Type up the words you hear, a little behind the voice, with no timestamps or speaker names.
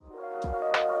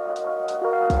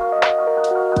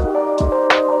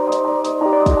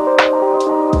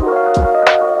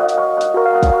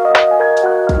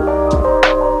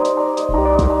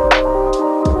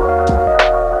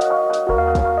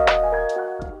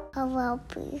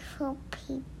beautiful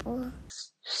people.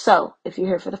 So, if you're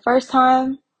here for the first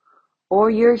time or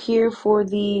you're here for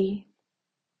the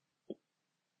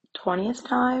 20th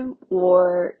time,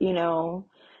 or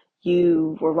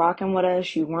you were rocking with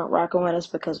us, you weren't rocking with us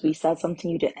because we said something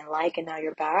you didn't like and now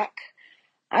you're back.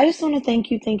 I just want to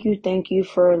thank you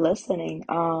for listening.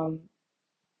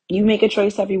 You make a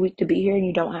choice every week to be here and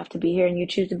you don't have to be here and you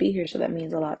choose to be here, so that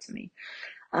means a lot to me.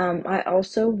 I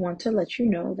also want to let you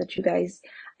know that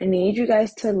I need you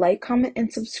guys to like, comment,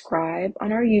 and subscribe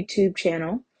on our YouTube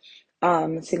channel,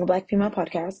 Single Black Female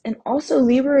Podcast, and also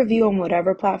leave a review on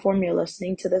whatever platform you're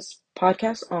listening to this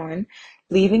podcast on.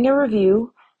 Leaving a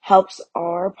review helps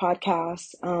our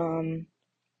podcast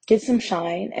get some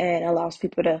shine and allows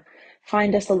people to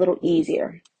find us a little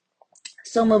easier.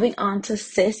 So moving on to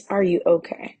sis, are you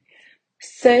okay?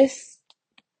 Sis,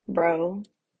 bro,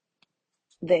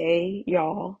 they,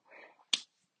 y'all.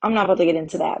 I'm not about to get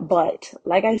into that, but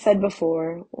like I said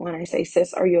before, when I say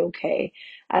sis, are you okay?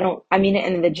 I mean it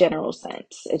in the general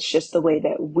sense. It's just the way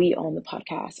that we on the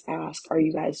podcast ask, are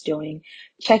you guys doing?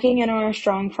 Checking in on our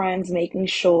strong friends, making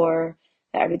sure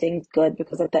that everything's good,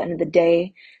 because at the end of the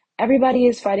day, everybody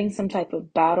is fighting some type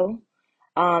of battle.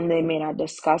 They may not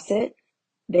discuss it,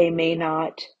 they may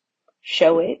not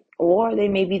show it, or they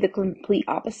may be the complete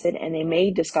opposite and they may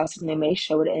discuss it and they may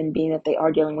show it, and being that they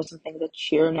are dealing with something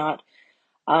that you're not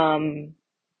um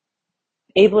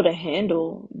able to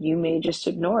handle, you may just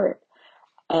ignore it.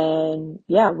 And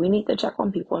yeah, we need to check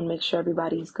on people and make sure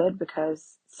everybody's good,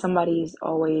 because somebody's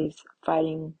always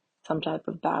fighting some type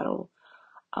of battle,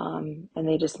 and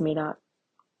they just may not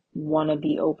want to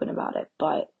be open about it.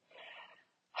 But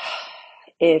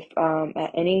if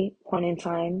at any point in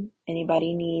time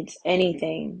anybody needs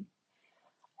anything,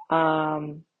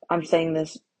 I'm saying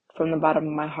this from the bottom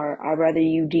of my heart, I'd rather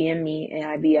you DM me and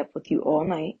I be up with you all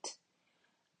night,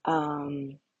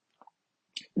 um,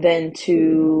 than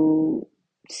to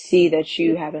see that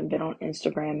you haven't been on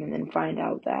Instagram and then find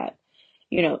out that,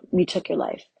 we took your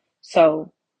life.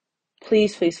 So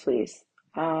please, please, please.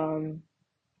 Um,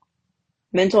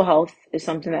 Mental health is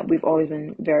something that we've always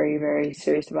been very, very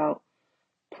serious about.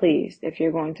 Please, if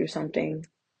you're going through something,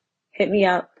 hit me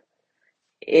up.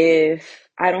 If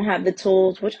I don't have the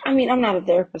tools, which I mean, I'm not a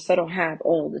therapist, I don't have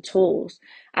all the tools.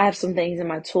 I have some things in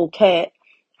my toolkit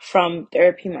from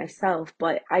therapy myself,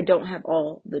 but I don't have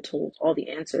all the tools, all the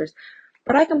answers.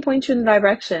 But I can point you in the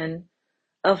direction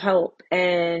of help.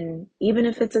 And even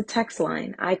if it's a text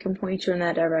line, I can point you in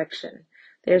that direction.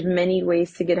 There's many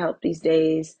ways to get help these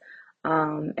days.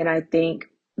 And I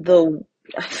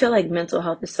feel like mental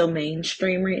health is so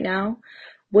mainstream right now,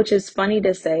 which is funny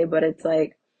to say, but it's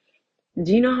like,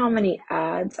 do you know how many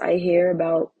ads I hear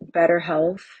about better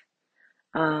health?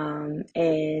 And,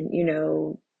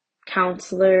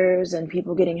 counselors and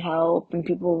people getting help and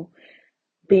people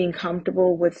being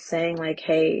comfortable with saying like,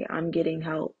 hey, I'm getting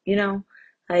help,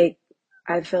 like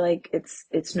I feel like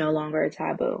it's no longer a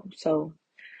taboo. So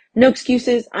no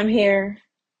excuses. I'm here.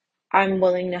 I'm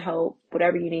willing to help.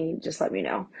 Whatever you need, just let me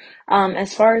know.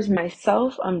 As far as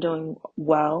myself, I'm doing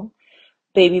well.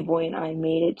 Baby boy and I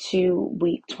made it to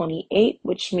week 28,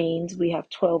 which means we have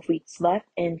 12 weeks left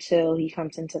until he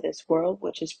comes into this world,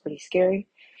 which is pretty scary.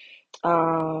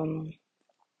 Um,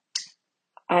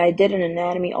 I did an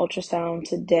anatomy ultrasound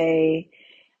today,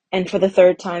 and for the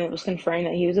third time, it was confirmed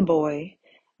that he was a boy.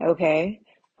 Okay.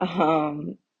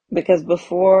 Um, because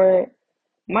before,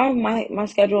 my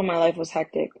schedule in my life was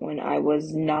hectic when I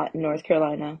was not in North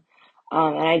Carolina.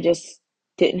 And I just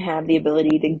didn't have the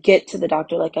ability to get to the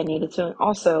doctor like I needed to. And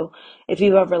also, if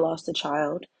you've ever lost a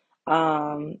child,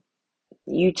 um,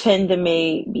 you tend to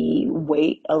maybe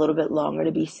wait a little bit longer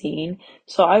to be seen.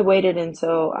 So I waited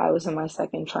until I was in my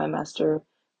second trimester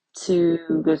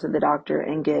to go to the doctor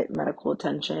and get medical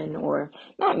attention, or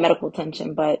not medical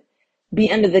attention, but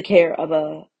be under the care of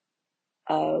a,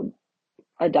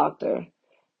 a doctor,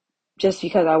 just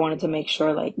because I wanted to make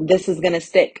sure like this is gonna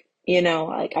stick,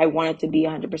 like I wanted to be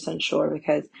 100% sure,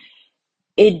 because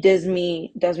it does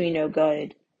me no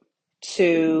good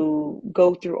to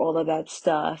go through all of that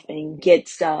stuff and get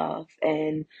stuff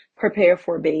and prepare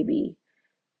for a baby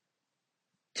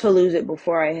to lose it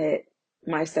before I hit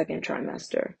my second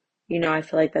trimester. I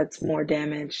feel like that's more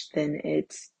damage than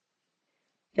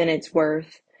it's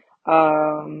worth.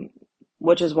 Um,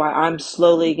 which is why I'm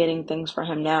slowly getting things for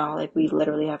him now. Like we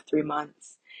literally have 3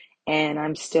 months and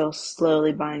I'm still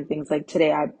slowly buying things. Like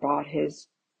today I bought his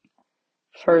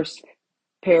first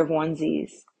pair of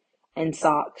onesies and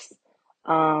socks.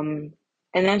 Um,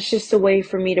 and that's just a way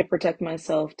for me to protect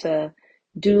myself, to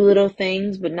do little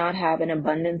things, but not have an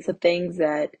abundance of things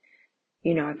that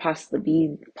I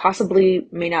possibly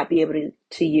may not be able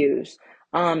to use.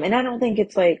 And I don't think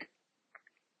it's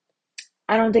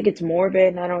morbid,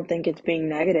 and I don't think it's being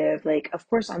negative. Like, of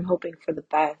course, I'm hoping for the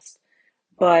best,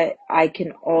 but I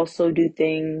can also do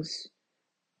things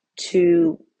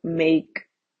to make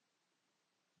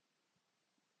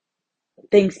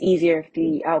things easier if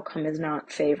the outcome is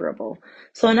not favorable.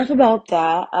 So enough about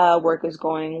that. Work is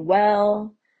going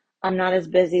well. I'm not as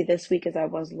busy this week as I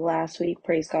was last week.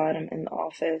 Praise God, I'm in the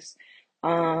office.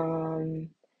 Um,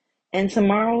 and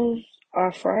tomorrow's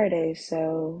our Friday,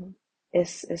 so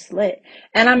it's lit.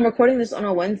 And I'm recording this on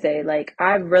a Wednesday. Like,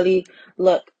 I really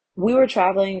look, we were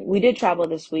traveling, we did travel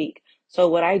this week. So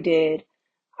what I did,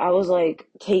 I was like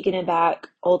taking it back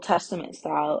Old Testament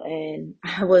style, and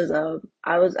I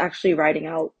was actually writing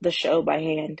out the show by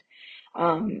hand,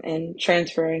 and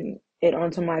transferring it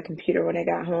onto my computer when I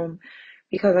got home,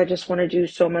 because I just want to do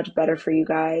so much better for you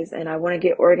guys, and I want to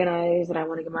get organized, and I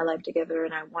want to get my life together,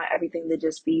 and I want everything to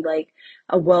just be like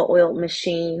a well-oiled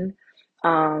machine.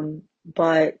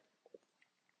 But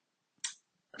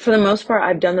for the most part,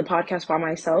 I've done the podcast by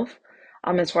myself,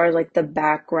 as far as like the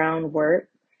background work,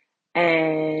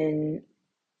 and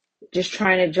just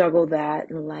trying to juggle that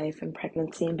and life and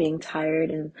pregnancy and being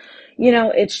tired, and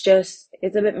it's a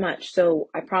bit much. So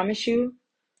I promise you,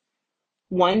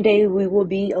 one day we will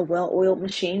be a well-oiled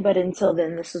machine, but until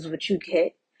then, this is what you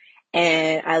get.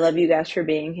 And I love you guys for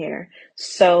being here.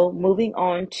 So moving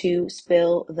on to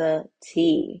spill the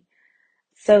tea.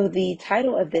 So the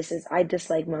title of this is I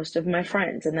dislike most of my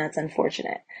friends, and that's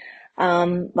unfortunate.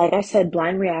 Like I said,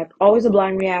 blind react, always a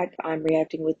blind react. I'm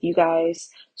reacting with you guys.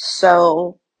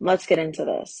 So let's get into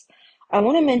this. I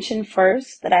want to mention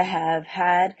first that I have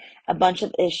had a bunch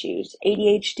of issues,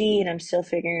 ADHD, and I'm still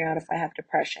figuring out if I have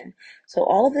depression. So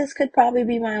all of this could probably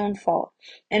be my own fault.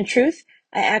 In truth,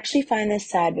 I actually find this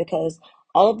sad because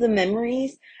all of the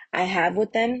memories I have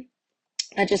with them,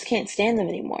 I just can't stand them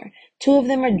anymore. Two of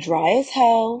them are dry as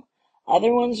hell.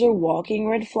 Other ones are walking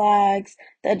red flags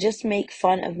that just make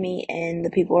fun of me and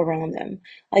the people around them.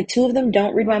 Like, two of them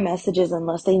don't read my messages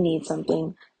unless they need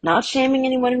something. Not shaming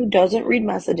anyone who doesn't read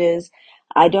messages.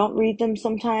 I don't read them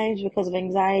sometimes because of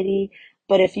anxiety,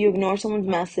 but if you ignore someone's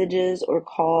messages or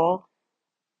calls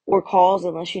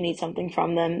unless you need something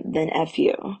from them, then F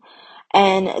you.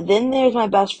 And then there's my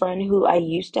best friend who I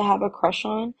used to have a crush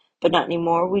on, but not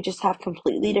anymore. We just have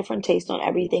completely different taste on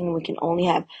everything, and we can only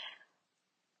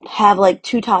have like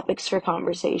two topics for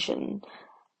conversation.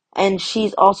 And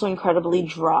she's also incredibly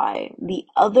dry. The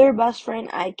other best friend,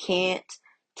 I can't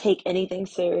take anything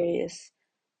serious.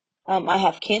 I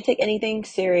have can't take anything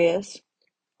serious.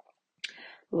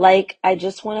 Like, I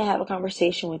just want to have a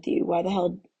conversation with you. Why the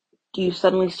hell do you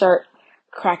suddenly start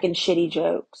cracking shitty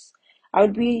jokes? I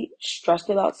would be stressed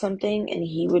about something, and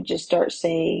he would just start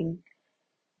saying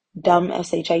dumb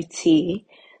shit.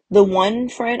 The one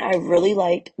friend I really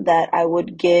liked that I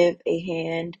would give a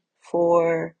hand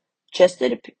for just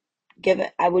to give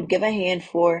it, I would give a hand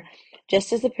for just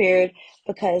disappeared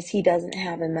because he doesn't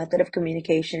have a method of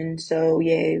communication. So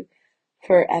yay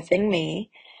for effing me.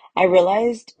 I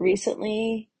realized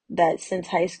recently that since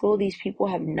high school, these people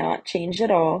have not changed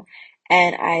at all,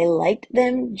 and I liked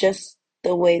them just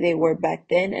the way they were back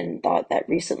then, and thought that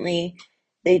recently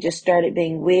they just started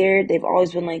being weird. They've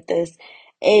always been like this.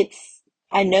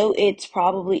 I know it's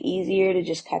probably easier to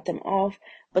just cut them off,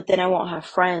 but then I won't have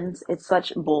friends. It's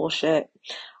such bullshit.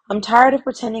 I'm tired of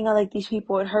pretending I like these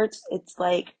people. It hurts. It's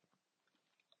like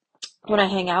when I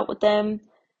hang out with them,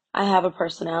 I have a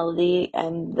personality,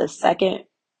 and the second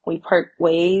we part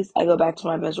ways, I go back to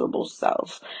my miserable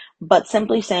self. But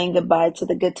simply saying goodbye to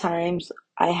the good times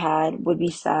I had would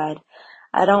be sad.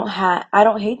 I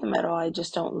don't hate them at all. I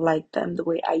just don't like them the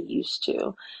way I used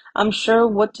to. I'm not sure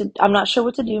what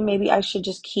to do. Maybe I should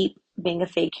just keep being a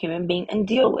fake human being and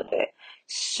deal with it.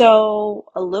 So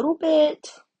a little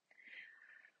bit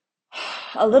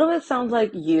sounds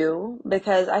like you,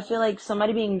 because I feel like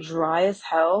somebody being dry as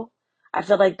hell, I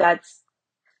feel like that's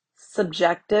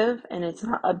subjective and it's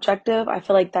not objective. I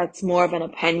feel like that's more of an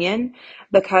opinion,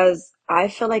 because I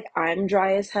feel like I'm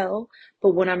dry as hell,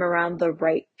 but when I'm around the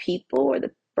right people or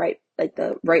the right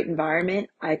environment,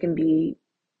 I can be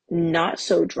not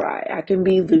so dry. I can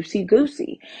be loosey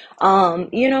goosey.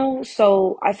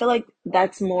 So I feel like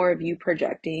that's more of you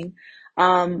projecting.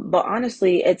 But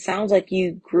honestly, it sounds like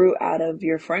you grew out of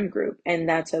your friend group, and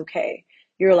that's okay.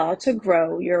 You're allowed to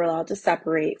grow, you're allowed to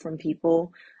separate from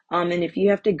people. And if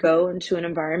you have to go into an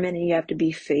environment and you have to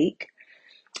be fake,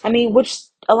 I mean, which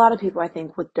a lot of people I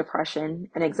think with depression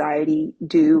and anxiety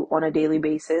do on a daily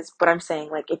basis, but I'm saying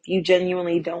like if you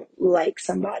genuinely don't like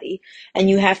somebody and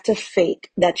you have to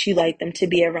fake that you like them to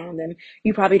be around them,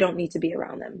 you probably don't need to be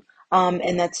around them.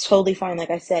 And that's totally fine. Like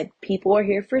I said, people are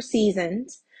here for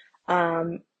seasons.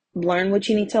 Um, Learn what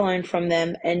you need to learn from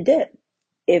them and dip.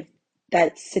 If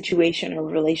that situation or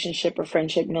relationship or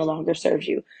friendship no longer serves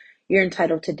you, you're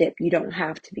entitled to dip. You don't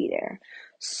have to be there.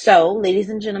 So, ladies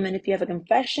and gentlemen, if you have a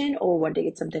confession or want to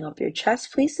get something off your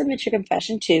chest, please submit your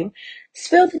confession to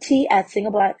spill the tea at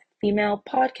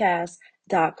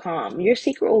singleblackfemalepodcast.com. Your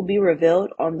secret will be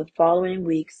revealed on the following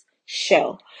week's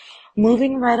show.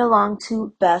 Moving right along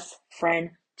to best friend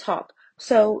talk.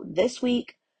 So, this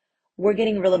week, we're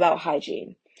getting real about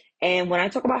hygiene. And when I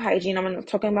talk about hygiene, I'm not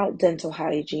talking about dental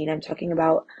hygiene. I'm talking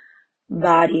about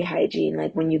body hygiene,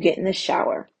 like when you get in the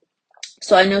shower.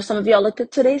 So I know some of y'all looked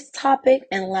at today's topic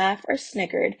and laughed or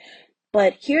snickered,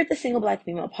 but here at the Single Black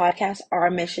Female Podcast,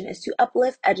 our mission is to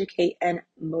uplift, educate, and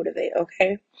motivate,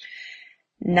 okay?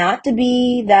 Not to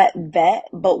be that vet,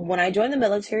 but when I joined the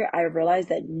military, I realized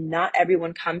that not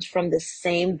everyone comes from the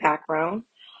same background.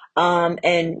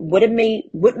 And what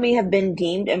may have been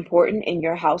deemed important in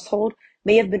your household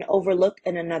may have been overlooked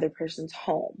in another person's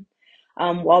home.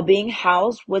 While being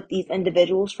housed with these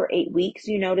individuals for 8 weeks,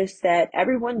 you notice that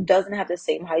everyone doesn't have the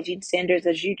same hygiene standards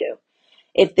as you do.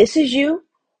 If this is you,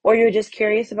 or you're just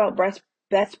curious about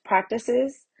best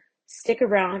practices, stick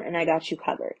around and I got you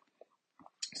covered.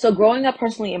 So, growing up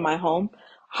personally in my home,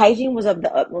 hygiene was of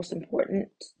the utmost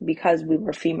importance because we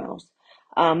were females.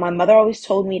 My mother always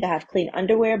told me to have clean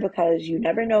underwear because you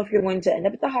never know if you're going to end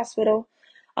up at the hospital.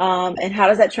 And how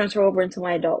does that transfer over into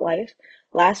my adult life?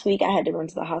 Last week, I had to run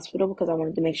to the hospital because I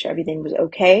wanted to make sure everything was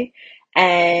okay.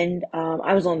 And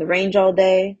I was on the range all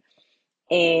day.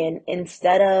 And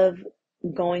instead of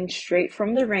going straight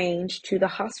from the range to the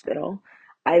hospital,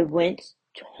 I went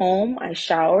home, I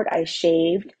showered, I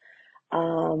shaved,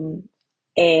 um,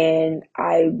 and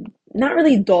I not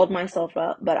really dolled myself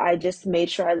up, but I just made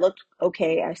sure I looked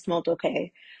okay, I smelled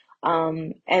okay.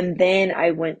 And then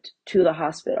I went to the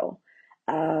hospital.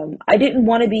 I didn't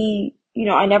want to be,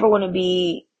 I never want to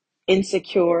be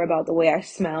insecure about the way I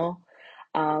smell,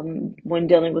 when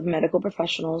dealing with medical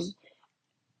professionals.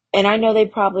 And I know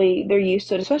they're used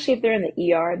to it, especially if they're in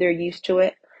the ER, they're used to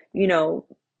it. You know,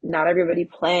 not everybody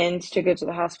plans to go to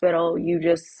the hospital. You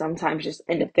just sometimes just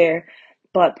end up there.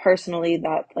 But personally,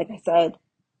 that, like I said,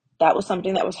 that was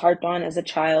something that was harped on as a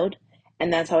child,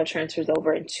 and that's how it transfers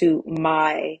over into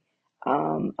my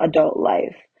adult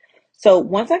life. So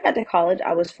once I got to college,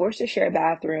 I was forced to share a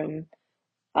bathroom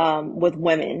with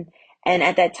women. And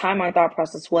at that time, my thought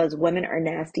process was women are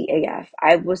nasty AF.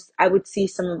 I would see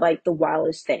some of like the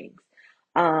wildest things.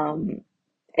 Um,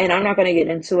 and I'm not going to get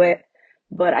into it,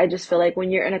 but I just feel like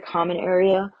when you're in a common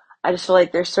area, I just feel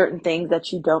like there's certain things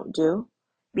that you don't do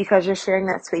because you're sharing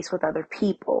that space with other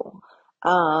people.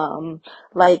 Um,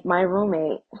 like my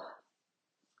roommate,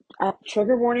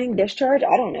 trigger warning, discharge.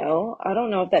 I don't know. I don't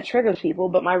know if that triggers people,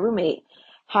 but my roommate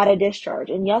had a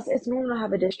discharge. And yes, it's normal to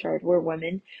have a discharge. We're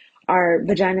women. Our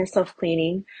vagina is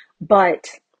self-cleaning, but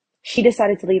she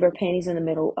decided to leave her panties in the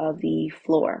middle of the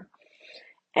floor.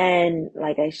 And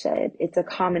like I said, it's a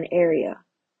common area.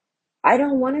 I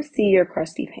don't want to see your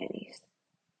crusty panties.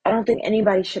 I don't think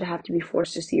anybody should have to be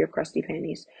forced to see your crusty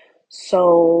panties.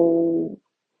 So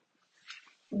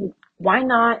why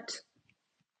not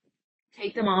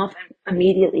take them off and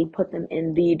immediately put them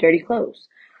in the dirty clothes?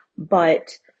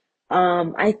 But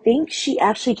I think she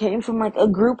actually came from like a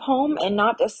group home, and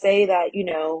not to say that,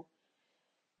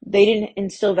 they didn't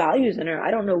instill values in her.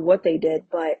 I don't know what they did,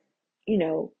 but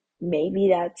maybe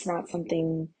that's not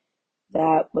something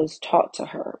that was taught to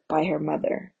her by her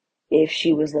mother if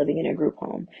she was living in a group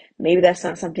home. Maybe that's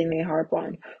not something they harp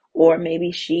on. Or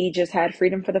maybe she just had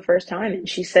freedom for the first time and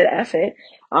she said, F it.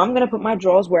 I'm going to put my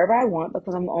drawers wherever I want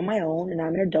because I'm on my own and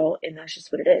I'm an adult and that's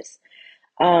just what it is.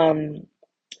 Um,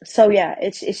 so yeah,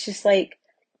 it's just like,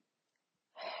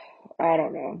 I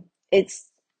don't know.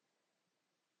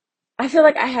 I feel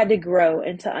like I had to grow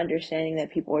into understanding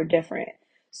that people are different.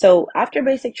 So after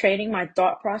basic training, my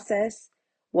thought process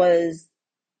was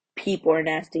people are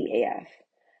nasty AF.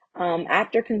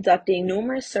 After conducting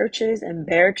numerous searches in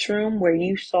Barracks Room, where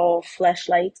you saw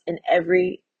fleshlights in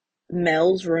every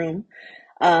male's room,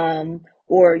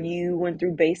 or you went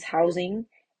through base housing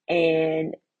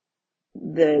and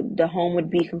the home would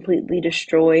be completely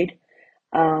destroyed,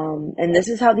 and this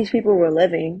is how these people were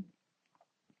living.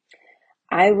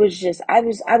 I was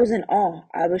in awe.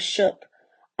 I was shook,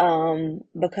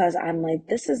 because I'm like,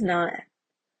 this is not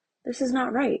this is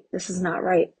not right. This is not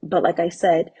right. But like I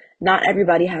said, not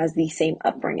everybody has the same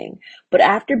upbringing. But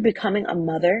after becoming a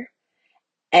mother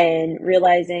and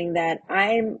realizing that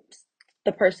I'm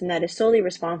the person that is solely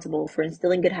responsible for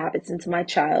instilling good habits into my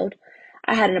child,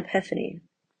 I had an epiphany.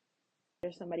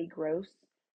 There's somebody gross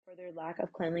for their lack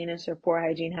of cleanliness or poor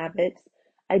hygiene habits.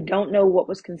 I don't know what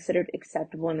was considered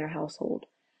acceptable in their household.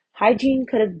 Hygiene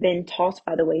could have been tossed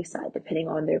by the wayside depending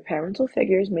on their parental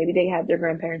figures. Maybe they had their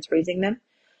grandparents raising them.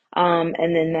 And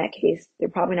in that case, they're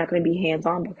probably not going to be hands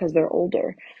on because they're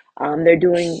older. They're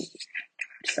doing,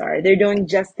 they're doing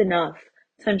just enough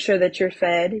to ensure that you're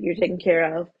fed, you're taken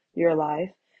care of, you're alive.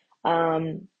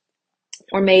 Um,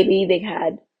 or maybe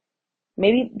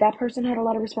that person had a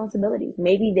lot of responsibilities.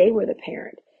 Maybe they were the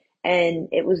parent and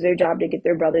it was their job to get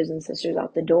their brothers and sisters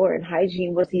out the door, and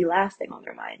hygiene was the last thing on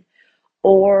their mind.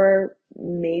 Or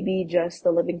maybe just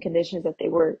the living conditions that they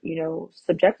were,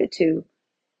 subjected to,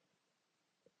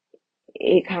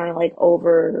 it kind of like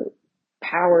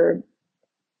overpowered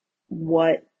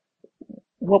what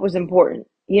what was important,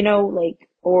 like,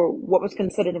 or what was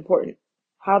considered important.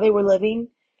 How they were living,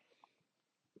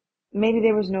 maybe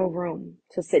there was no room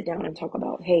to sit down and talk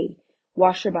about, hey,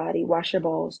 wash your body, wash your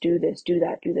balls, do this, do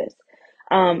that, do this.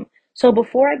 So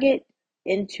before I get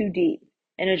in too deep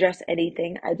and address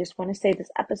anything, I just want to say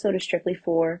this episode is strictly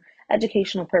for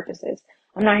educational purposes.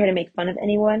 I'm not here to make fun of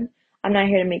anyone. I'm not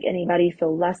here to make anybody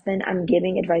feel less than. I'm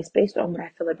giving advice based on what I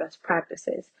feel are best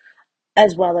practices,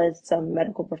 as well as some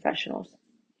medical professionals.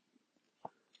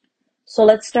 So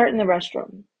let's start in the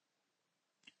restroom.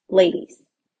 Ladies,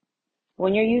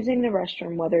 when you're using the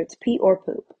restroom, whether it's pee or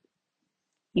poop,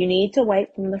 you need to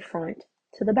wipe from the front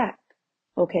to the back.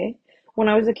 Okay? When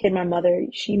I was a kid, my mother,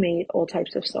 she made all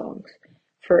types of songs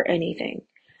for anything.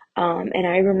 And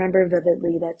I remember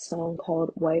vividly that song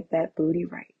called Wipe That Booty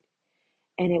Right.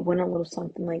 And it went a little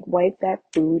something like, wipe that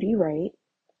booty right,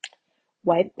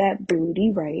 wipe that booty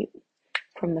right,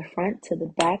 from the front to the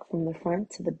back, from the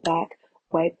front to the back,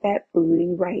 wipe that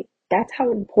booty right. That's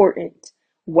how important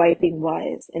wiping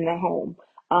was in the home.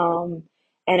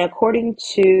 And according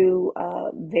to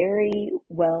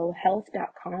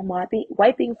verywellhealth.com,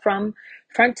 wiping from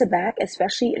front to back, is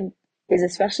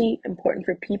especially important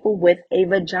for people with a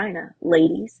vagina.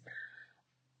 Ladies,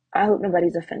 I hope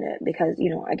nobody's offended because,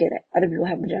 I get it. Other people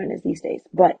have vaginas these days.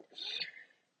 But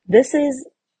this is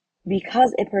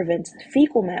because it prevents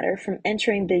fecal matter from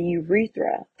entering the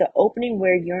urethra, the opening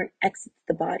where urine exits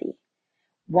the body.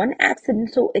 One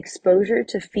accidental exposure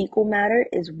to fecal matter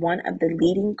is one of the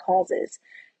leading causes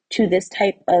to this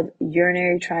type of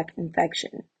urinary tract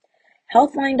infection.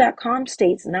 Healthline.com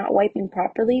states not wiping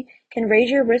properly can raise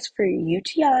your risk for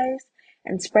UTIs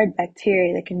and spread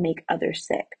bacteria that can make others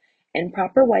sick.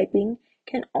 Improper wiping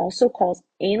can also cause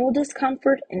anal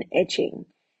discomfort and itching.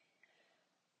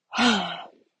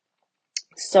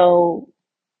 So,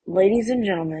 ladies and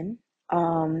gentlemen,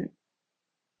 um,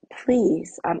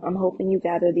 please, I'm hoping you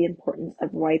gather the importance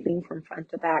of wiping from front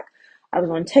to back. I was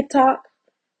on TikTok.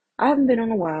 I haven't been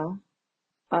on a while.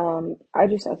 I think I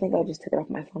just took it off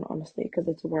my phone, honestly, because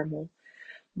it's a wormhole.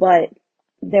 But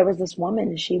there was this woman,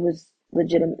 and she was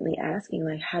legitimately asking,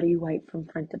 like, how do you wipe from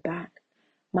front to back?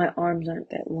 My arms aren't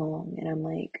that long. And I'm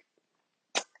like,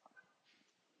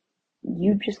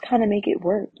 you just kind of make it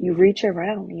work. You reach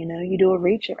around, you do a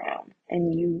reach around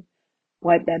and you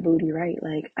wipe that booty right.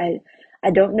 Like, I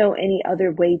don't know any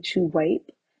other way to wipe,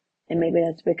 and maybe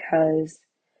that's because,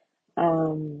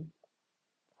 um,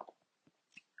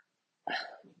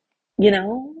 you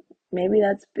know, maybe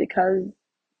that's because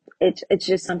it's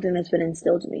just something that's been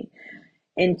instilled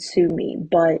into me.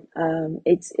 But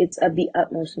it's of the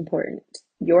utmost importance.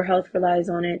 Your health relies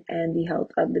on it, and the health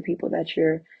of the people that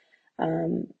you're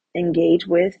engaged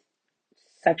with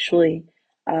sexually.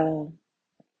 Uh,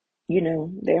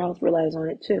 their health relies on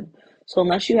it too. So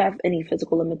unless you have any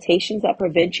physical limitations that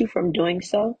prevent you from doing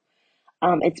so,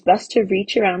 it's best to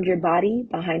reach around your body,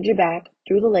 behind your back,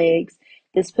 through the legs.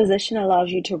 This position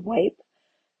allows you to wipe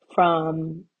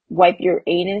your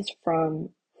anus from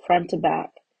front to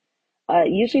back.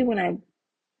 Usually when I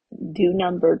do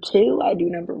number two, I do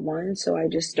number one. So I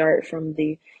just start from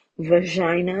the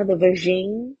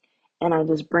vagine, and I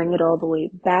just bring it all the way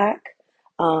back.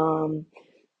 Um,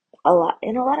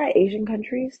 in a lot of Asian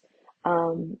countries,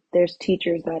 there's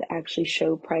teachers that actually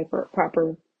show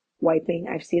proper wiping.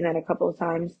 I've seen that a couple of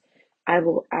times. I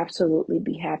will absolutely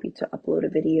be happy to upload a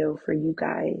video for you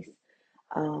guys,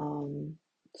 so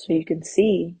you can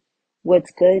see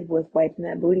what's good with wiping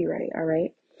that booty right. All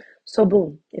right. So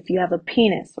boom, if you have a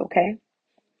penis, okay?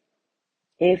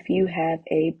 If you have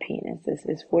a penis, this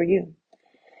is for you.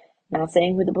 Not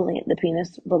saying who the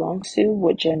penis belongs to,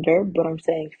 what gender, but I'm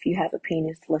saying if you have a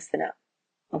penis, listen up.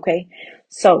 Okay?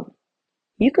 So,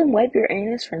 you can wipe your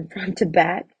anus from front to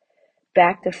back,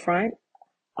 back to front,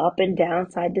 up and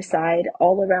down, side to side,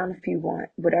 all around if you want,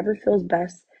 whatever feels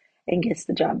best and gets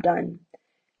the job done.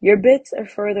 Your bits are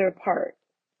further apart,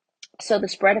 so the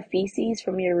spread of feces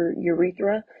from your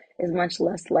urethra is much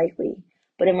less likely.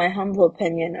 But in my humble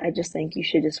opinion, I just think you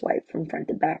should just wipe from front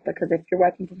to back because if you're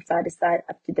wiping from side to side,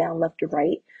 up to down, left to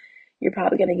right, you're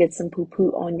probably going to get some poo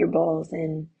poo on your balls.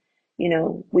 And,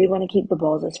 we want to keep the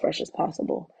balls as fresh as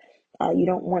possible. You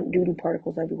don't want doo doo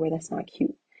particles everywhere. That's not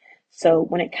cute. So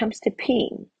when it comes to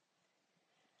peeing,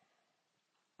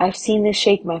 I've seen the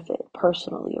shake method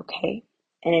personally, okay?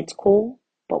 And it's cool,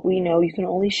 but we know you can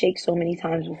only shake so many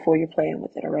times before you're playing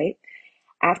with it, all right?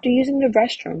 After using the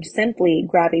restroom, simply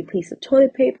grab a piece of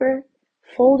toilet paper,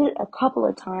 fold it a couple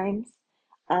of times,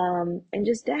 and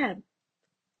just dab.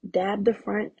 Dab the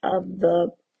front of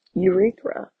the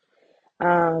urethra,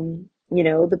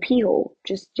 the pee hole.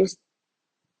 Just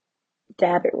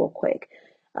dab it real quick.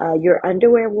 Your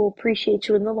underwear will appreciate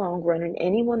you in the long run, and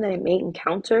anyone that may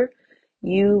encounter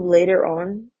you later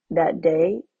on that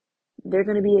day, they're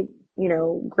going to be,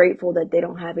 grateful that they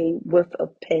don't have a whiff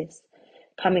of piss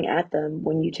coming at them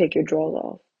when you take your drawers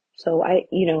off. So I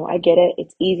get it.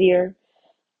 It's easier,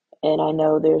 and I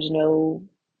know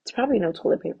it's probably no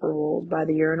toilet paper rolls by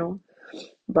the urinal,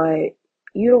 but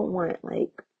you don't want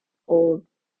like old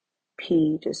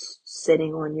pee just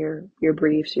sitting on your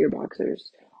briefs or your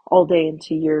boxers all day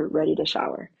until you're ready to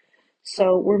shower.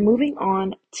 So we're moving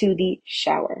on to the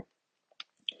shower.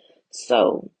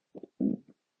 So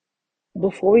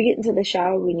before we get into the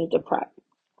shower, we need to prep.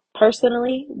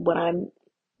 Personally, when I'm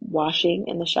washing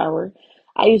in the shower,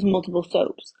 I use multiple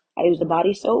soaps. I use a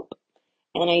body soap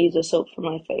and I use a soap for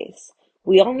my face.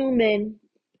 We all know men,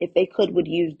 if they could, would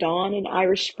use Dawn and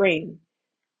Irish Spring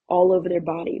all over their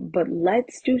body. But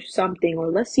let's use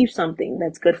something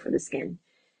that's good for the skin,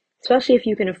 especially if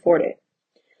you can afford it.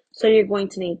 So you're going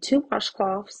to need 2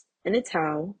 washcloths and a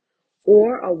towel,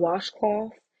 or a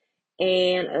washcloth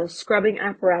and a scrubbing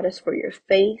apparatus for your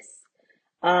face.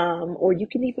 Or you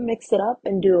can even mix it up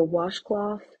and do a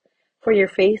washcloth for your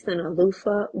face and a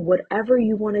loofah, whatever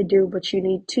you want to do, but you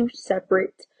need two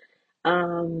separate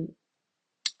um,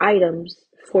 items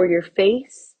for your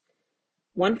face,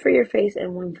 one for your face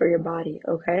and one for your body,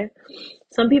 okay?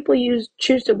 Some people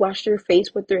choose to wash their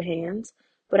face with their hands,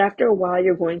 but after a while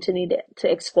you're going to need to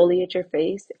exfoliate your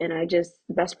face, and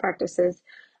best practices,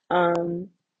 um,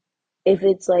 if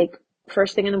it's like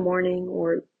first thing in the morning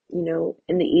or, in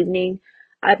the evening,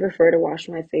 I prefer to wash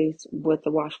my face with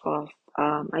a washcloth.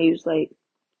 I use like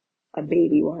a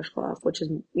baby washcloth, which is,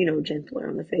 gentler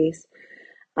on the face.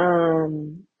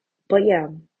 Um, but yeah,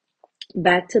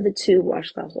 back to the 2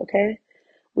 washcloths, okay?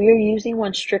 We are using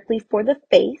one strictly for the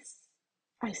face.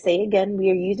 I say again, we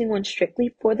are using one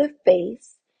strictly for the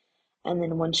face and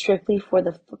then one strictly for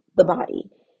the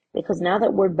body. Because now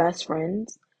that we're best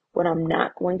friends, what I'm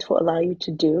not going to allow you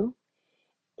to do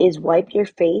is wipe your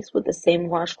face with the same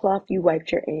washcloth you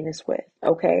wiped your anus with,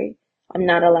 okay? I'm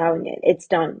not allowing it. It's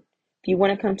done. If you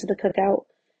want to come to the cookout,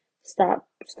 stop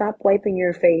wiping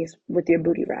your face with your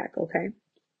booty rack, okay?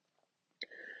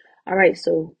 All right,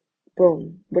 so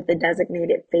boom, with the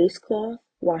designated face cloth,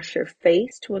 wash your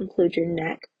face to include your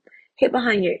neck. Hit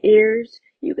behind your ears.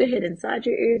 You can hit inside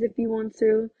your ears if you want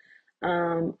to.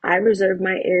 I reserve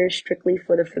my ears strictly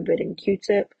for the forbidden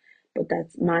Q-tip, but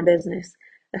that's my business.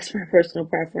 That's my personal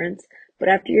preference. But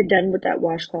after you're done with that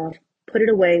washcloth, put it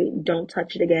away. Don't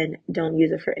touch it again. Don't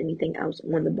use it for anything else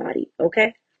on the body,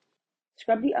 okay?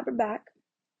 Scrub the upper back.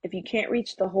 If you can't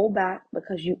reach the whole back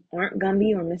because you aren't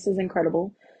Gumby or Mrs.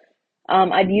 Incredible,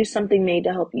 I'd use something made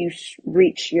to help you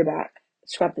reach your back.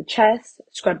 Scrub the chest,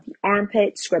 scrub the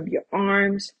armpit, scrub your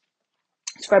arms,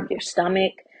 scrub your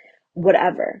stomach,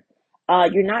 whatever.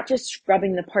 You're not just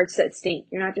scrubbing the parts that stink.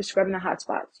 You're not just scrubbing the hot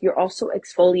spots. You're also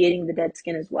exfoliating the dead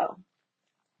skin as well.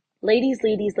 Ladies,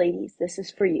 ladies, ladies, this is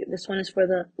for you. This one is for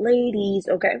the ladies,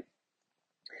 okay?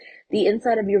 The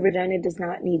inside of your vagina does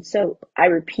not need soap. I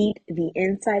repeat, the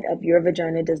inside of your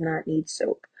vagina does not need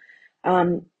soap.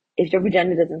 If your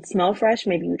vagina doesn't smell fresh,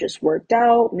 maybe you just worked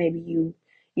out, maybe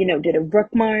did a brook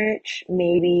march,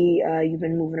 maybe you've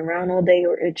been moving around all day,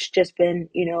 or it's just been,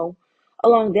 a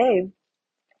long day.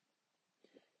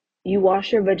 You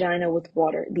wash your vagina with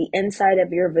water, the inside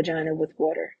of your vagina with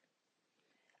water.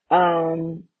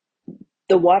 Um,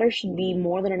 the water should be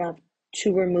more than enough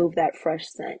to remove that fresh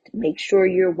scent. Make sure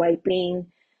you're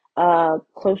wiping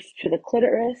close to the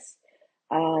clitoris,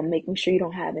 making sure you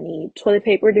don't have any toilet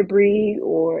paper debris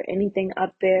or anything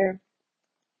up there.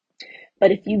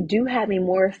 But if you do have a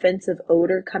more offensive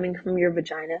odor coming from your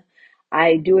vagina,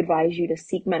 I do advise you to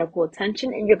seek medical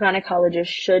attention, and your gynecologist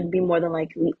should be more than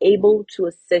likely able to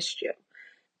assist you.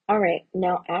 All right,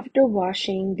 now after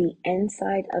washing the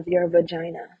inside of your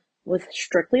vagina with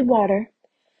strictly water,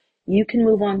 you can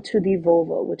move on to the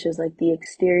vulva, which is like the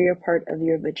exterior part of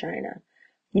your vagina.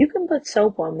 You can put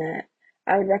soap on that.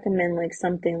 I would recommend like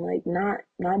something like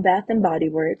not Bath and Body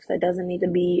Works. That doesn't need to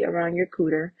be around your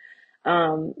cooter.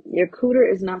 Your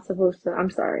cooter is not supposed to, I'm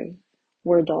sorry,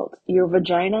 we're adults. Your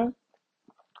vagina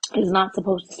is not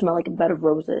supposed to smell like a bed of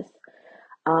roses.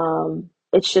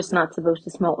 It's just not supposed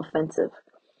to smell offensive.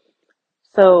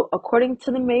 So, according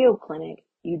to the Mayo Clinic,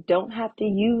 you don't have to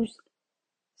use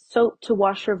soap to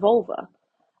wash your vulva.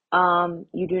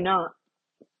 You do not.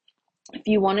 If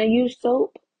you want to use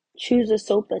soap, choose a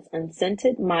soap that's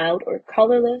unscented, mild, or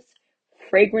colorless.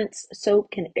 Fragrance soap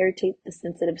can irritate the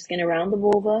sensitive skin around the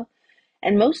vulva,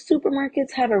 and most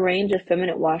supermarkets have a range of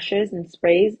feminine washes and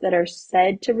sprays that are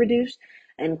said to reduce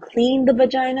and clean the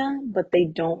vagina, but they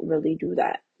don't really do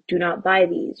that. Do not buy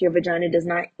these. Your vagina does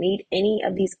not need any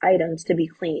of these items to be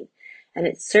clean, and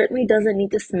it certainly doesn't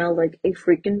need to smell like a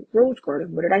freaking rose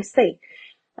garden. What did I say?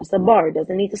 That's a bar. It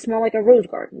doesn't need to smell like a rose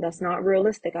garden. That's not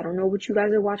realistic. I don't know what you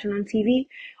guys are watching on TV.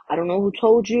 I don't know who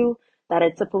told you that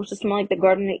it's supposed to smell like the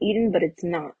Garden of Eden, but it's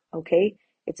not, okay?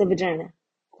 It's a vagina.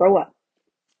 Grow up.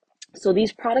 So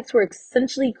these products were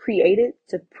essentially created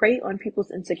to prey on people's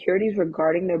insecurities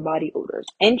regarding their body odors.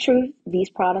 In truth, these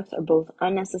products are both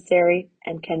unnecessary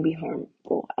and can be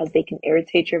harmful as they can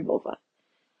irritate your vulva.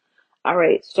 All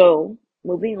right, so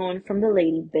moving on from the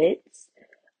lady bits,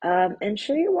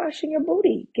 ensure you're washing your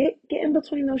booty. Get in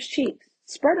between those cheeks.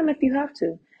 Spread them if you have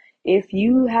to. If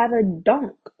you have a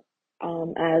dunk,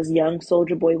 as young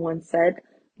Soldier Boy once said,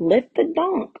 lift the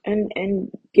dunk and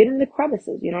get in the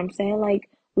crevices. You know what I'm saying? Like,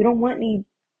 we don't want any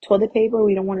toilet paper.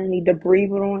 We don't want any debris.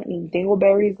 We don't want any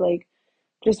dingleberries. Like,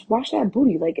 just wash that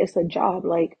booty. Like, it's a job.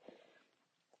 Like,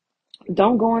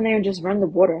 don't go in there and just run the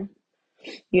water.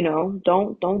 You know,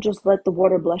 don't just let the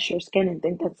water bless your skin and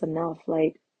think that's enough.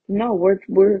 Like, no,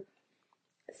 we're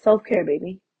self-care,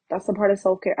 baby. That's a part of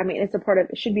self-care. I mean,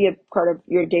 it should be a part of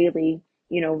your daily,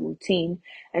 routine.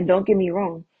 And don't get me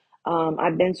wrong.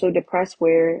 I've been so depressed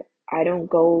where I don't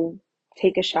go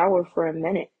take a shower for a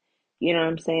minute. You know what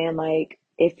I'm saying? Like,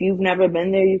 if you've never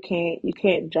been there, you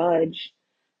can't judge.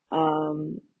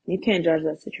 You can't judge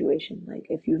that situation. Like,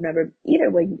 if you've never,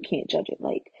 either way, you can't judge it.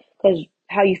 Like, because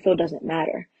how you feel doesn't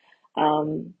matter.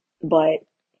 But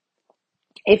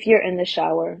if you're in the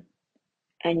shower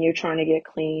and you're trying to get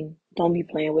clean, don't be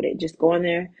playing with it. Just go in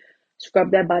there,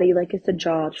 scrub that body like it's a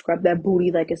job, scrub that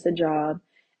booty like it's a job,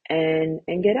 and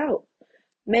get out.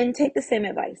 Men, take the same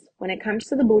advice. When it comes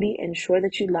to the booty, ensure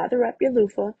that you lather up your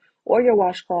loofah or your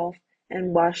washcloth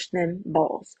and wash them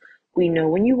balls. We know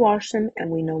when you wash them and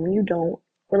we know when you don't.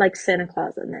 We're like Santa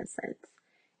Claus in that sense.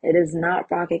 It is not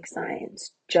rocket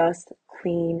science. Just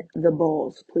clean the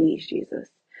balls, please, Jesus.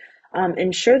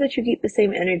 Ensure that you keep the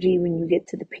same energy when you get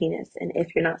to the penis. And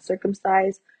if you're not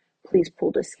circumcised, please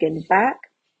pull the skin back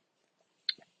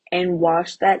and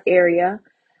wash that area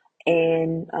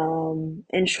and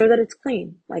ensure that it's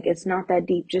clean. Like, it's not that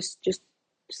deep. Just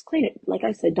clean it. Like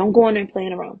I said, don't go in there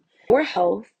playing around. Your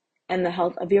health and the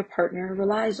health of your partner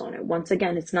relies on it. Once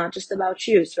again, it's not just about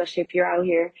you, especially if you're out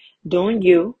here doing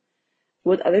you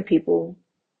with other people.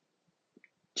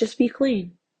 Just be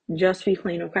clean. Just be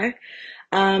clean, okay?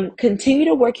 Continue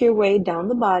to work your way down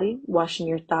the body, washing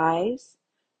your thighs,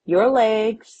 your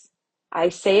legs. I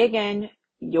say again,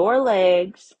 your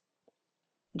legs.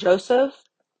 Joseph,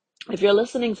 if you're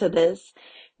listening to this,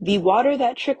 the water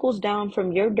that trickles down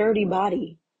from your dirty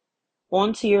body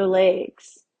onto your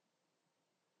legs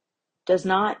does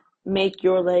not make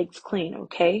your legs clean,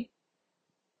 okay?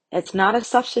 It's not a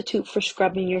substitute for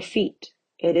scrubbing your feet.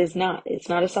 It is not. It's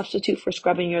not a substitute for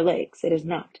scrubbing your legs. It is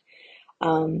not.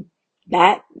 Um,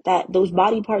 those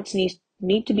body parts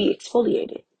need to be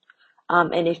exfoliated.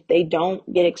 And if they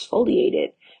don't get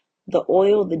exfoliated, the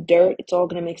oil, the dirt, it's all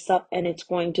going to mix up and it's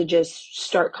going to just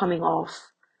start coming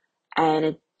off.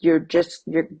 And you're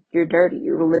dirty.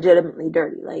 You're legitimately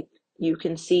dirty. Like, you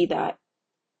can see that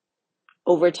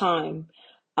over time.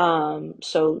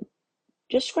 So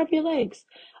just scrub your legs.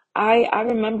 I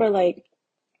remember, like,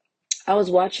 I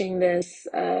was watching this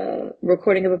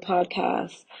recording of a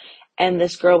podcast, and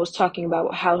this girl was talking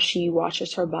about how she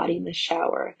washes her body in the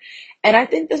shower. And I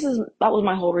think that was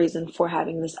my whole reason for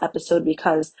having this episode,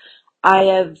 because I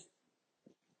have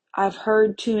I've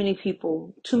heard too many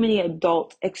people, too many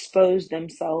adults expose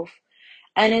themselves.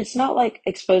 And it's not like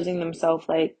exposing themselves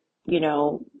like,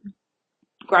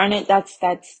 granted, that's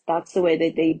the way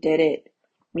that they did it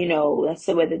That's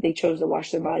the way that they chose to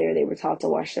wash their body or they were taught to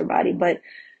wash their body. But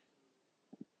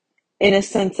in a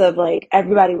sense of like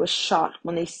everybody was shocked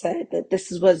when they said that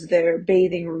was their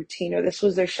bathing routine or this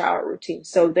was their shower routine.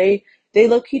 So they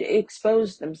low-key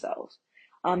exposed themselves.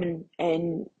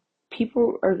 And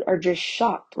people are just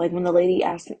shocked. Like when the lady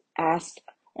asked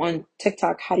on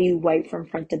TikTok, how do you wipe from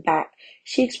front to back?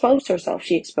 She exposed herself.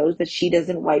 She exposed that she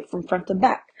doesn't wipe from front to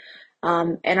back.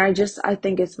 And I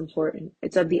think it's important.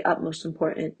 It's of the utmost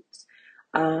importance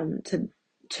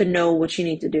to know what you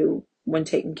need to do when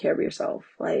taking care of yourself.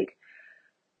 Like,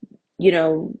 you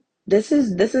know, this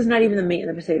is not even the meat and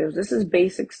the potatoes. This is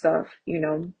basic stuff,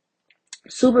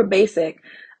 super basic.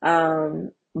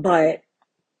 But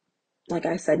like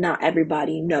I said, not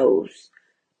everybody knows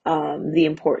the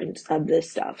importance of this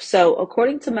stuff. So,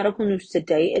 according to medical news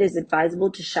today, it is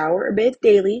advisable to shower or bathe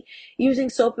daily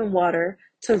using soap and water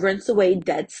to rinse away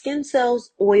dead skin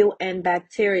cells, oil, and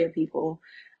bacteria, people.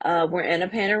 We're in a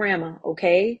panorama,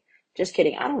 okay? Just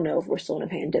kidding. I don't know if we're still in a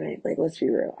pandemic. Like, let's be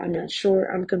real. I'm not sure.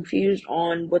 I'm confused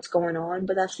on what's going on,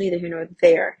 but that's neither here nor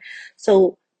there.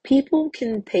 So, people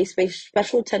can pay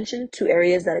special attention to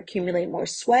areas that accumulate more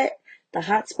sweat, the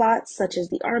hot spots such as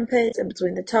the armpits and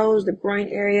between the toes, the groin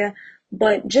area,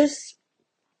 but just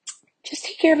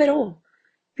take care of it all.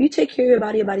 If you take care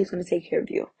of your body's going to take care of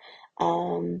you.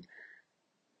 Um,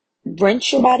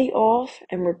 Rinse your body off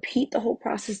and repeat the whole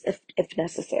process if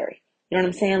necessary. You know what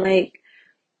I'm saying? Like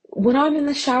when I'm in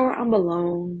the shower, I'm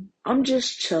alone. I'm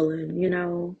just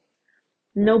chilling.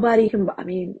 Nobody can, I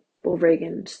mean, well,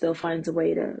 Reagan still finds a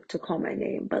way to call my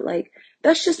name, but like,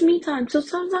 that's just me time. So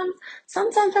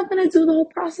sometimes I'm gonna do the whole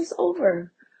process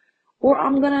over. Or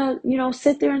I'm gonna,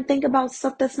 sit there and think about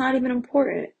stuff that's not even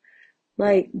important.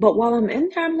 Like, but while I'm in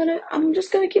there, I'm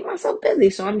just gonna keep myself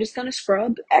busy. So I'm just gonna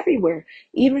scrub everywhere,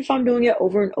 even if I'm doing it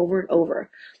over and over and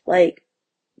over. Like,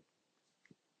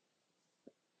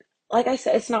 like I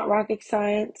said, it's not rocket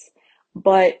science,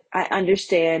 but I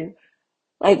understand.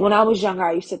 Like when I was younger,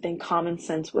 I used to think common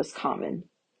sense was common,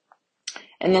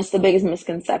 and that's the biggest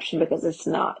misconception because it's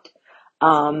not.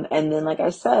 And then, like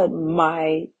I said,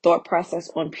 my thought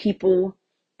process on people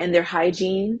and their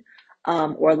hygiene,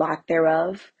 or lack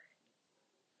thereof,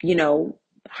 you know,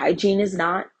 hygiene is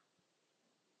not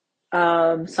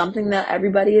something that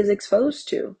everybody is exposed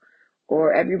to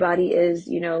or everybody is,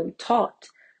 taught.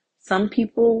 Some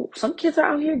kids are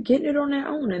out here getting it on their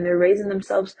own and they're raising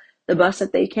themselves the best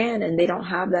that they can and they don't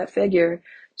have that figure.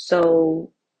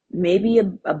 So maybe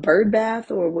a bird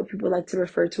bath or what people like to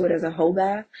refer to it as a whole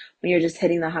bath when you're just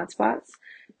hitting the hot spots,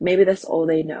 maybe that's all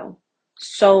they know.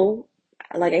 So,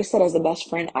 like I said, as a best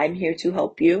friend, I'm here to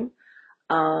help you.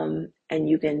 And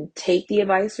you can take the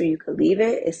advice or you could leave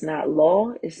it. It's not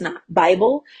law. It's not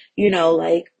Bible.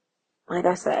 Like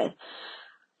I said,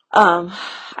 um,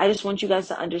 I just want you guys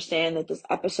to understand that this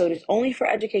episode is only for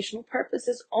educational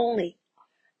purposes only.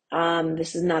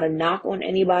 This is not a knock on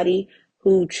anybody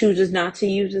who chooses not to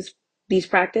use these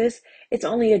practice. It's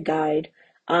only a guide.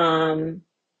 Um,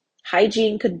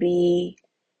 Hygiene could be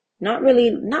not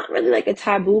really like a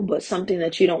taboo, but something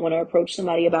that you don't want to approach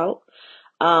somebody about.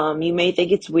 You may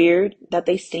think it's weird that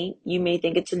they stink. You may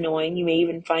think it's annoying. You may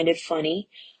even find it funny.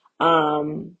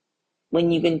 Um, when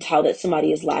you can tell that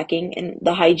somebody is lacking in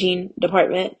the hygiene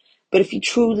department. But if you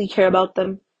truly care about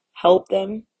them, help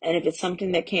them. And if it's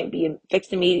something that can't be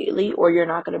fixed immediately or you're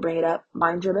not going to bring it up,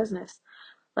 mind your business.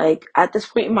 Like at this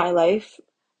point in my life,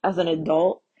 as an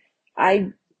adult, I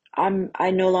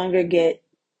I no longer get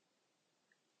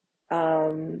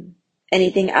um,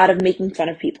 anything out of making fun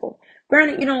of people.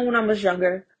 Granted, when I was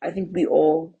younger, I think we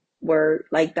all were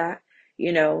like that.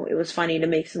 It was funny to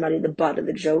make somebody the butt of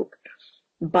the joke.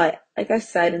 But like I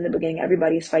said in the beginning,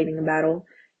 everybody is fighting a battle.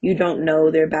 You don't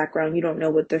know their background. You don't know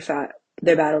what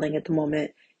they're battling at the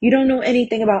moment. You don't know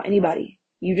anything about anybody.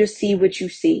 You just see what you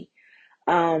see.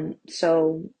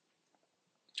 So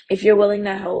if you're willing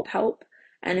to help, help.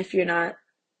 And if you're not,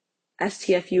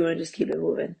 STFU and just keep it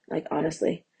moving. Like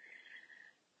honestly.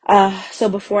 So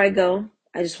before I go,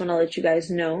 I just want to let you guys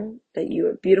know that you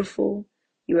are beautiful,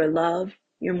 you are loved,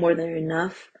 you're more than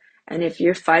enough. And if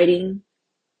you're fighting,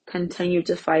 continue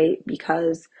to fight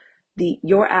because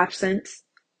your absence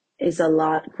is a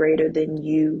lot greater than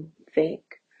you think.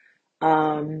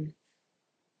 Um,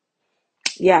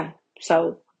 yeah,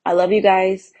 so I love you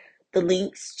guys. The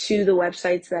links to the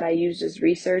websites that I used as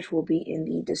research will be in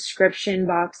the description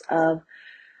box of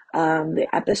the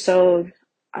episode.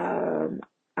 Um,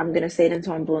 I'm gonna say it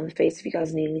until I'm blue in the face. If you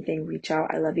guys need anything, reach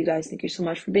out. I love you guys. Thank you so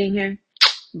much for being here.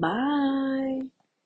 Bye.